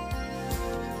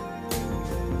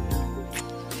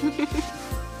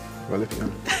 Well, if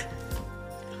you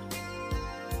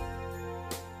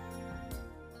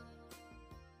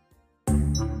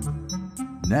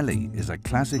Nellie is a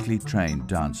classically trained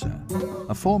dancer,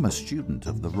 a former student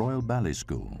of the Royal Ballet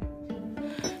School.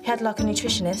 He had like a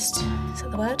nutritionist, is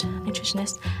that the word?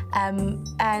 Nutritionist.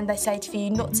 And they say to you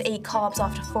not to eat carbs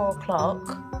after 4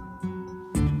 o'clock.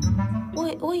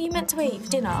 What are you meant to eat for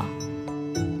dinner?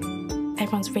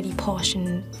 Everyone's really posh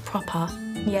and proper.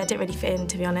 Yeah, I didn't really fit in,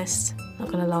 to be honest. Not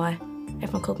gonna lie.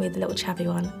 Everyone called me the little chavvy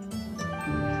one.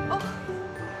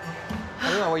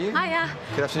 Hello, how are you? Hiya.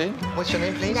 Good afternoon. What's your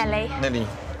name, please? Nelly. Nelly.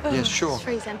 Ooh, Yes, sure. it's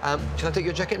freezing. Can I take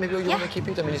your jacket, maybe, or you want to keep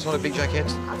it? I mean, it's not a big jacket.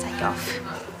 I'll take it off.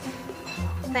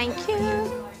 Thank you.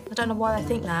 I don't know why they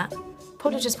think that.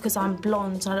 Probably just because I'm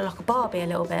blonde and I look like a Barbie a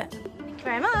little bit. Thank you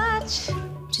very much.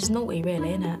 Which is naughty,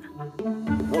 really, isn't it?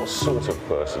 What sort of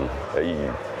person are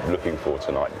you looking for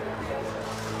tonight?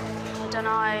 I don't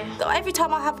know. Every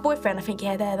time I have a boyfriend, I think,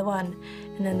 yeah, they're the one.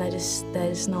 And then they're just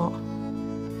not.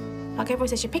 Like, everyone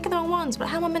says, you're picking the wrong ones, but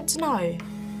how am I meant to know?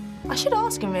 I should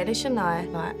ask him, really, shouldn't I?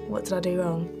 Like, what did I do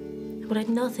wrong? Well, I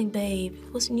did nothing, babe.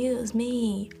 It wasn't you, it was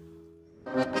me.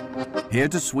 Here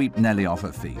to sweep Nellie off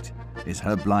her feet is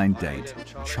her blind date,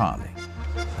 Charlie.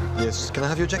 Yes, can I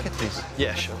have your jacket, please?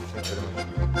 Yeah, sure.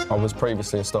 I was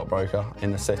previously a stockbroker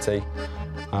in the city,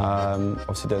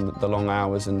 obviously doing the long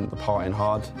hours and the partying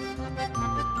hard.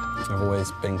 I've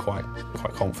always been quite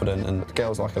confident, and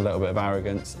girls like a little bit of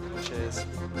arrogance. Cheers.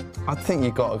 I think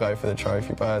you've got to go for the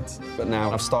trophy birds, but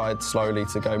now I've started slowly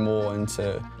to go more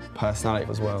into personality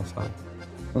as well. So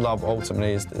love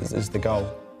ultimately is the goal.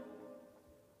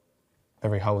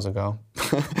 Every hole's a goal.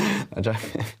 No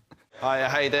joking. Hiya,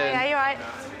 how you doing? Yeah, you right?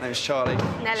 My name's Charlie.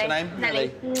 Nelly. What's your name?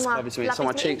 Nelly. Lovely to meet you. So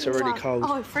my cheeks are really cold.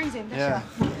 Oh, freezing. Yeah.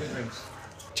 Do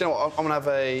you know what?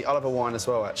 I'll have a wine as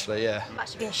well, actually. Yeah. I'm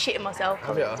actually been shitting myself.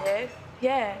 Have you?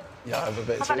 Yeah. Yeah, I have a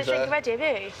bit. I've had a drink already, have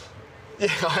you? Yeah,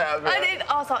 I have. I did.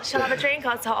 I was like, shall I have a drink?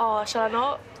 I was like, oh, shall I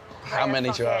not? How many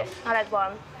do you have? I had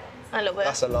one. A little bit.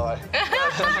 That's a lie.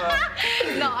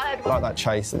 No, I had I one. like that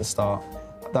chase at the start.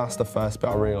 That's the first bit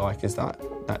I really like, is that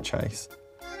chase.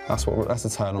 That's a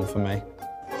turn on for me.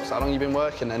 So how long have you been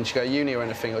working then? Did you go uni or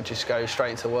anything, or just go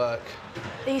straight into work?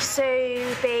 I used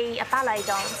to be a ballet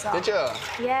dancer. Did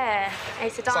you? Yeah. I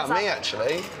used to dance. Is that me,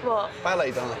 actually? What?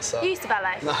 Ballet dancer. You used to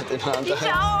ballet? No, I didn't. You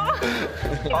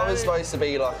don't? I was supposed to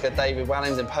be like a David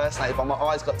Wellings impersonator, but my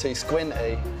eyes got too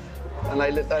squinty. And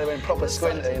they went proper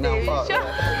squinty, and now fuck.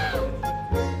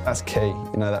 That's key.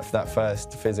 You know, that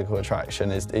first physical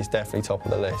attraction is definitely top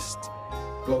of the list.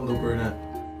 Blonde or brunette?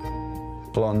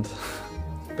 Blonde.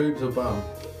 Boobs or bum?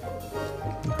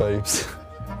 Boobs.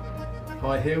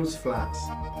 High heels, flats?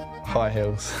 High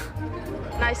heels.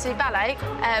 I used to do ballet.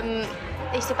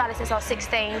 I used to do ballet since I was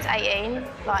 16 to 18,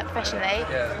 like professionally.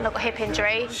 Yeah. And I got a hip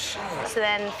injury, so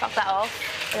then fucked that off,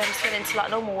 and then just went into like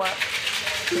normal work.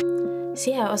 So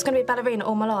yeah, I was going to be a ballerina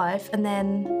all my life, and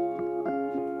then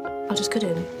I just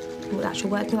couldn't. With actual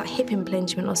work, like hip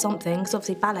impingement or something, because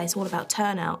obviously ballet is all about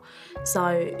turnout. So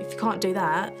if you can't do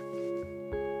that,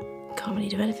 you can't really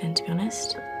do anything, to be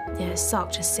honest. Yeah, it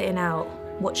sucked just sitting out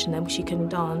watching them because you couldn't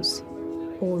dance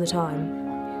all the time.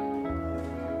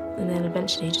 And then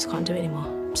eventually you just can't do it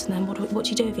anymore. So then what do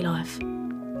you do with your life?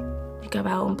 You go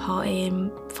out and party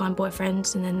and find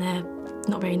boyfriends, and then they're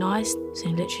not very nice. So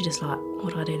you're literally just like,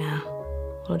 what do I do now?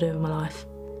 What do I do with my life?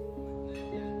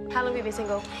 How long have you been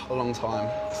single? A long time.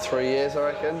 3 years, I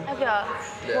reckon. Have you?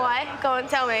 Yeah. Why? Go on,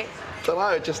 tell me. Don't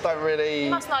know, just don't really...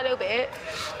 You must know a little bit.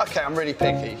 OK, I'm really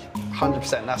picky.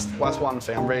 100%, that's one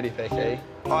thing, I'm really picky.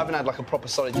 I haven't had like a proper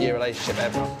solid year relationship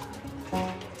ever.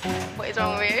 What is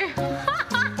wrong with you?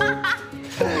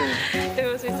 There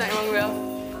must be something wrong with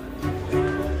you.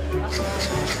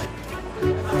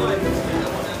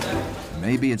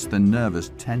 Maybe it's the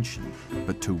nervous tension,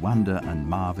 but Tawanda and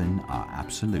Marvin are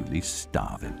absolutely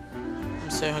starving. I'm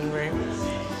so hungry.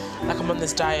 Like, I'm on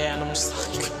this diet and I'm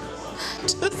just like...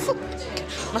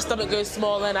 my stomach goes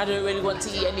small and I don't really want to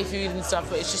eat any food and stuff,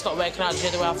 but it's just not working out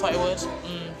the way I thought it would.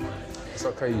 It's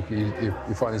okay,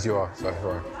 you find as you are, so it's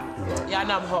all right. Yeah, I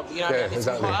know I'm hot, but you know, Yeah, I need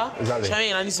exactly, to be hotter. exactly. Do you know what I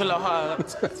mean? I need to be a lot hotter,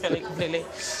 completely.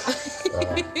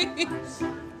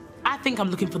 I think I'm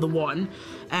looking for the one.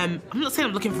 I'm not saying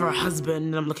I'm looking for a husband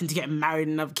and I'm looking to get married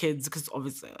and have kids, because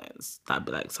obviously that'd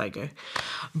be like psycho.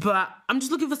 But I'm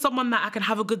just looking for someone that I can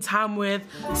have a good time with,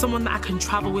 someone that I can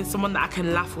travel with, someone that I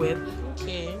can laugh with.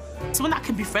 Okay. Someone that I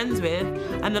can be friends with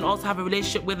and then also have a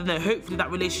relationship with, and then hopefully that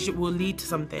relationship will lead to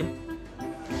something.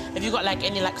 Have you got like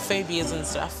any like phobias and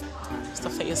stuff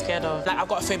that you're scared of? Like I've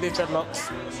got a phobia of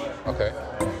dreadlocks. Okay.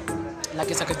 Like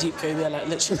it's like a deep phobia, like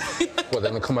literally. What,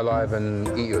 then they come alive and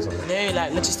eat you or something? No,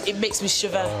 like just it makes me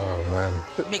shiver. Oh man.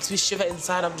 It makes me shiver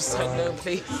inside. I'm just like, no,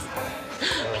 please.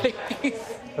 Please.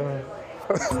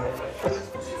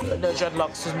 No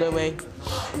dreadlocks, there's no way.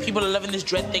 People are loving this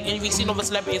dread thing. And you've seen all the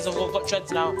celebrities have all got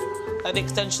dreads now. Like the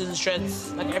extensions,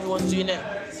 dreads, like everyone's doing it.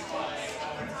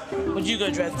 Would you go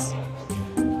dreads?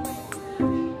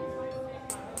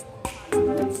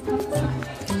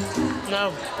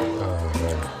 No. Oh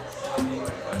man.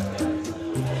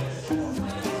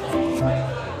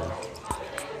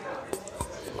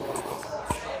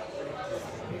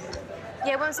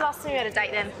 Yeah, when was the last time you had a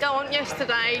date then? Go on,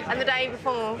 yesterday and the day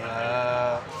before.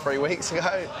 3 weeks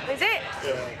ago. Is it?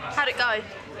 Yeah. How'd it go?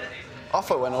 I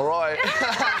thought it went all right.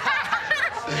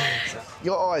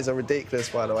 Your eyes are ridiculous,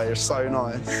 by the way. You're so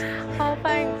nice. Oh,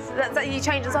 thanks. That you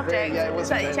changed the subject? Yeah, it was.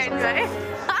 That you changed it?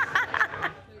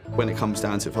 When it comes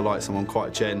down to it, if I like someone,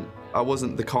 quite gent. I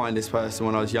wasn't the kindest person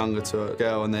when I was younger to a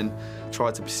girl, and then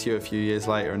tried to pursue a few years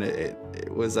later, and it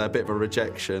was a bit of a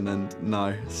rejection, and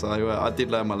no. So I did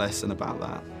learn my lesson about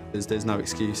that. There's no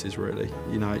excuses, really.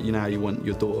 You know how you want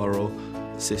your daughter or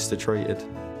sister treated.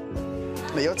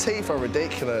 Your teeth are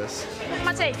ridiculous.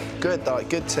 My teeth? Good, like,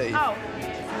 good teeth. Oh.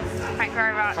 Thank you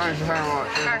very much. Thank you very much.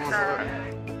 Thank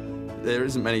you. There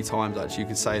isn't many times actually you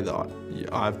could say that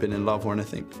I've been in love or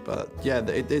anything, but yeah,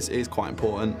 it is quite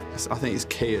important. I think it's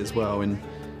key as well in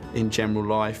general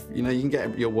life. You know, you can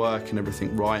get your work and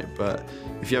everything right, but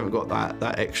if you haven't got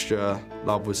that extra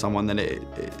love with someone, then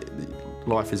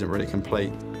life isn't really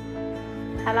complete.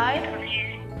 Hello?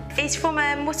 It's from,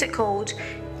 what's it called?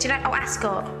 Do you know,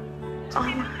 Ascot? Oh,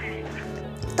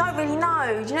 don't really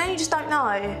know. Do you know, you just don't know.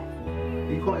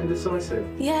 Are you quite indecisive?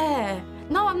 Yeah.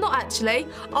 No, I'm not actually.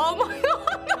 Oh my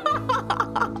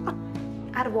God.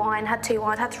 Had a wine, had 2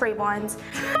 wines, had 3 wines.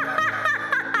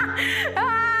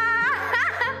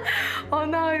 Oh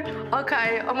no.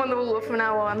 Okay, I'm on the water from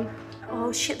now on.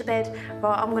 Oh, shit the bed.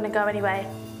 Right, I'm gonna go anyway.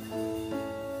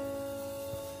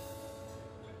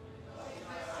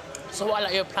 So what are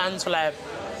like your plans for like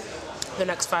the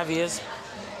next 5 years?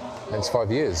 Next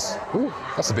 5 years? Ooh,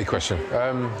 that's a big question.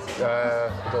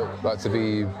 I'd like to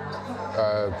be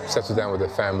settled down with a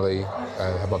family,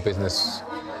 have my business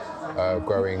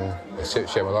growing,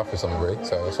 share my life with someone really.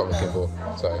 So that's what I'm looking for.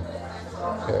 So,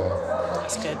 yeah.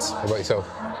 That's good. What about yourself?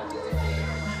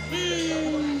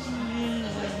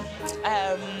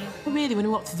 Really, when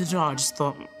we walked through the door, I just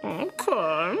thought,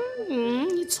 okay,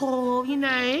 you're tall, you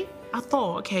know. I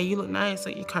thought, okay, you look nice,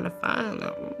 like you're kind of fine,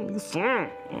 like, you're fine.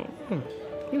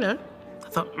 You know, I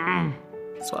thought,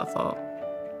 that's what I thought.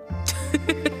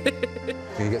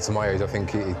 When you get to my age, I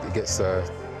think it gets, the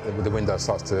window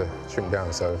starts to shrink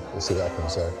down, so we'll see what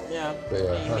happens, so. Yeah. But yeah,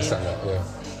 I understand that, yeah.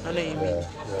 I know you mean. Yeah,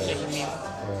 I know you mean.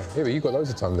 Yeah, but you've got loads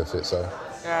of time left it, so.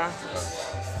 Yeah.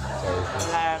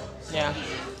 Yeah.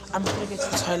 I'm gonna go to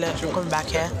the toilet, I'm coming back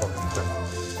here.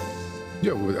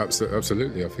 Yeah, well,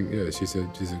 absolutely. I think, yeah, she's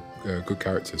a good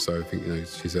character, so I think, you know,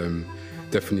 she's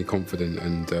definitely confident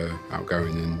and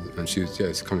outgoing, and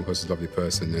she's come across as a lovely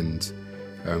person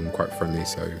and quite friendly,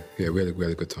 so yeah, we had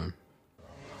a good time.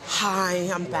 Hi,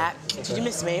 I'm back. Did you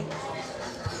miss me?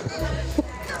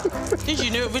 Did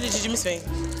you know? Really, did you miss me?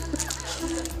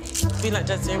 Being like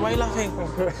Jesse, why are you laughing?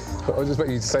 I was just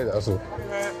waiting you to say that, that's all.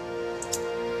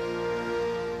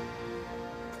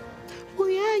 Well,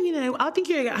 yeah, you know, I think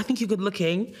you're good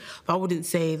looking, but I wouldn't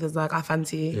say there's like I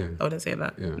fancy you. Yeah. I wouldn't say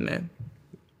that. Yeah. No.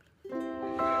 All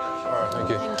right, thank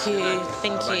you.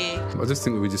 Thank you. I just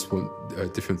think that we just want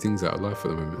different things out of life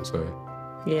at the moment, so.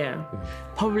 Yeah.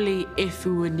 Probably if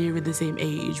we were nearer the same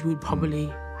age, we'd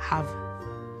probably have.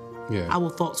 Yeah. Our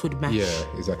thoughts would mesh.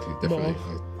 Yeah, exactly, definitely.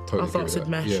 Our thoughts would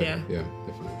mesh. Yeah,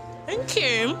 definitely. Thank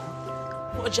you.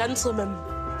 What a gentleman.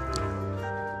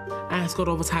 I just got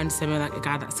over time to say like a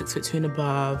guy that's 6'2" and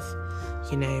above,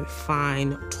 you know,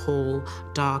 fine, tall,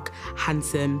 dark,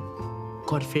 handsome,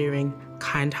 God-fearing,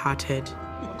 kind-hearted.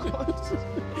 Oh God.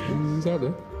 Is that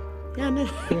there? Yeah, I know.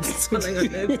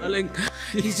 Darling.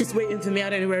 He's just waiting for me. I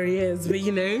don't know where he is, but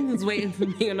you know, he's waiting for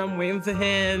me and I'm waiting for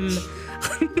him.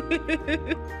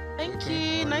 Thank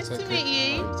you. Nice to meet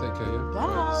you. Take care, yeah.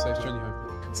 Bye. Safe journey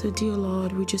home. So, dear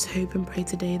Lord, we just hope and pray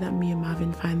today that me and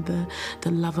Marvin find the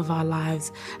love of our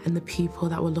lives and the people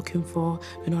that we're looking for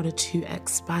in order to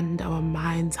expand our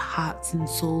minds, hearts, and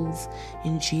souls.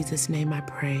 In Jesus' name I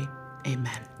pray.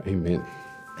 Amen. Amen.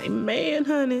 Amen,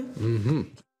 honey. Mm-hmm.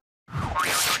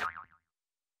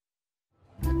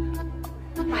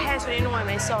 My hair's really annoying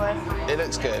me, sorry. It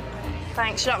looks good.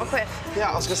 Thanks. You like my quiff?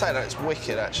 Yeah, I was going to say that it's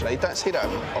wicked, actually. You don't see that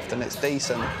often. It's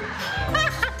decent.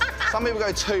 Some people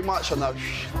go too much on that.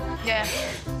 Yeah.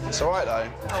 It's all right, though.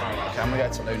 OK, I'm going to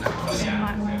go to Luna.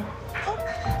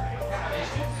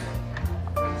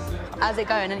 How's it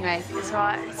going, anyway? It's all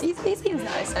right. He seems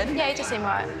nice, then. Yeah, he just seemed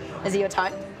right. Is he your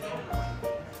type?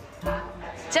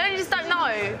 Do you just don't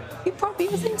know? You probably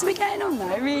seem to be getting on,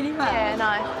 though, really well. Yeah,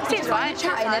 no. He seems right.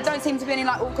 Chatting, there don't seem to be any,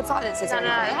 like, awkward silences or No,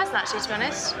 anything. it hasn't actually, to be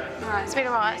honest. Right. It's been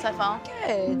all right so far.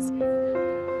 Good.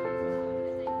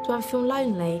 Do I ever feel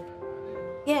lonely?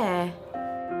 Yeah.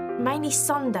 Mainly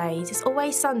Sundays. It's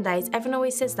always Sundays. Everyone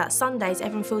always says that. Sundays,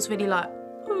 everyone feels really like,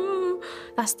 ooh.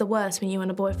 That's the worst when you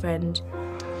want a boyfriend.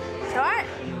 It's all right.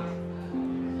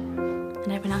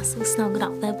 And everyone else all snuggled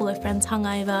up, their boyfriend's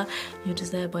hungover. You're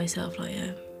just there by yourself, like,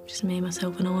 yeah, just me,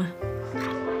 myself, and I.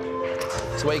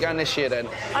 So where are you going this year, then?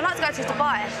 I'd like to go to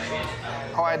Dubai.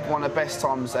 I had one of the best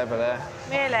times ever there.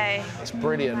 Really? It's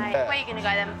brilliant. Right. Yeah. Where are you going to go,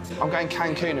 then? I'm going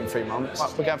Cancun in 3 months.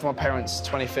 We're going for my parents'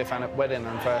 25th wedding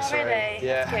anniversary. Really?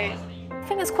 Yeah. That's cute. I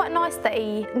think it's quite nice that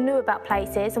he knew about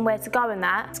places and where to go and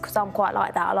that, because I'm quite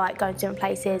like that. I like going to different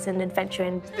places and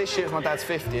adventuring. This year was my dad's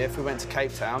 50th. We went to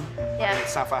Cape Town,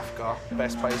 South Africa,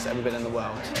 best place ever been in the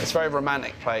world. It's a very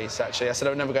romantic place, actually. I said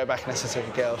I would never go back unless I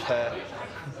took a girl there.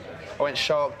 I went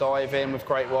shark diving with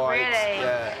great whites. Really?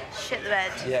 Yeah. Shit the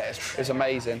bed. Yeah, it was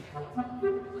amazing.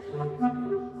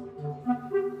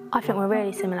 I think we're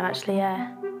really similar, actually,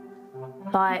 yeah.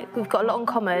 Like, we've got a lot in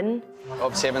common.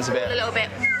 Obviously, everyone's a bit... A little bit.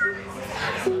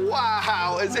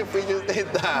 Wow, as if we just did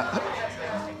that.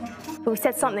 But we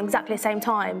said something exactly the same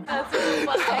time. That's really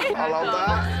funny. I love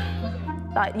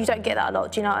that. Like, you don't get that a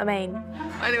lot, do you know what I mean?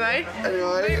 Anyway,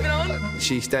 moving on.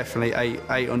 She's definitely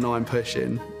eight or nine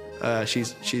pushing.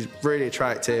 She's really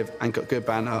attractive and got good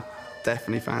banter.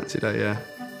 Definitely fancied her, yeah.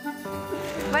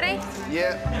 Ready?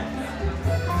 Yeah.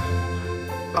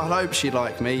 I hope she'd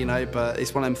like me, you know, but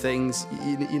it's one of them things,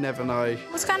 you never know.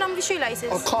 What's going on with your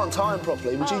shoelaces? I can't tie them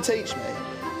properly. Would you teach me?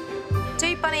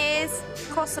 Do bunny ears,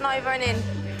 cross and over and in.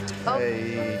 Oh.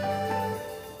 Hey.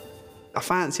 I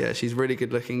fancy her. She's a really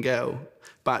good-looking girl,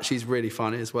 but she's really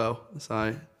funny as well,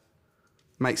 so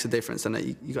makes a difference, and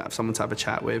you got to have someone to have a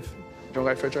chat with. Do you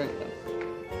want to go for a drink?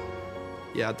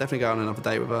 Yeah, I'd definitely go on another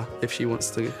date with her if she wants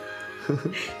to.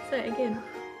 Say it again.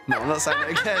 No, I'm not saying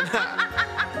it again.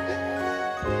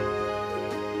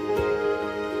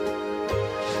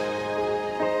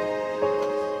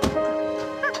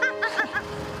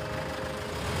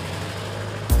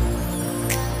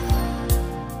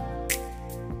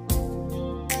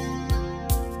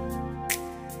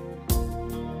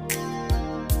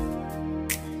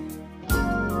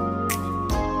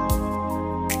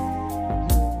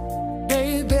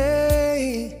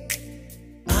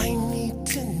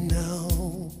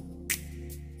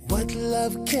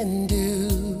 Can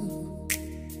do.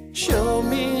 Show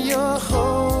me your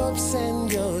hopes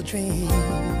and your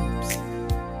dreams.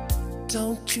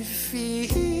 Don't you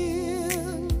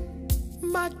feel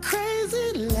my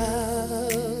crazy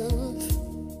love?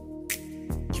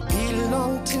 You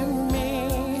belong to me.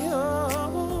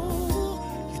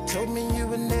 Oh, you told me you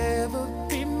would never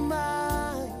be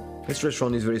mine. This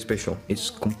restaurant is very special. It's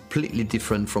completely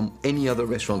different from any other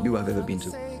restaurant you have ever been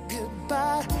to.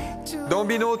 Don't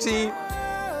be naughty.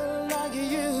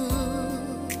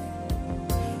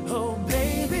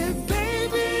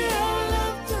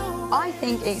 I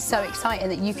think it's so exciting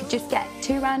that you could just get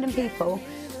 2 random people,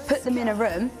 put them in a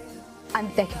room,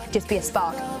 and there could just be a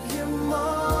spark.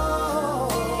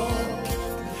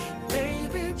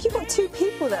 If you've got 2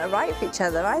 people that are right for each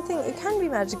other, I think it can be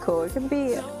magical. It can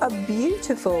be a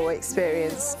beautiful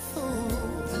experience.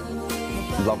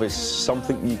 Love is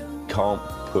something you can't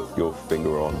put your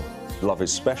finger on. Love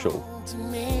is special.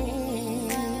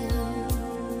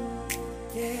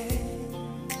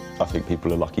 I think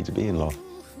people are lucky to be in love.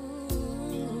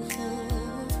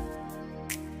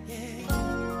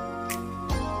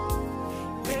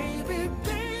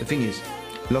 The thing is,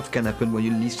 love can happen when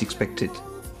you least expect it.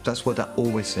 That's what I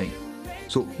always say.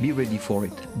 So be ready for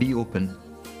it, be open.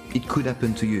 It could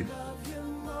happen to you.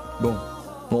 Bon,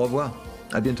 au revoir,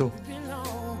 à bientôt.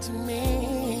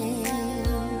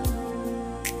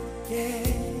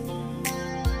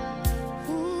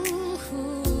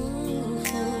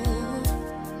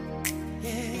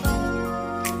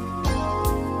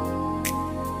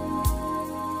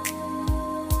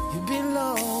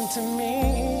 to me.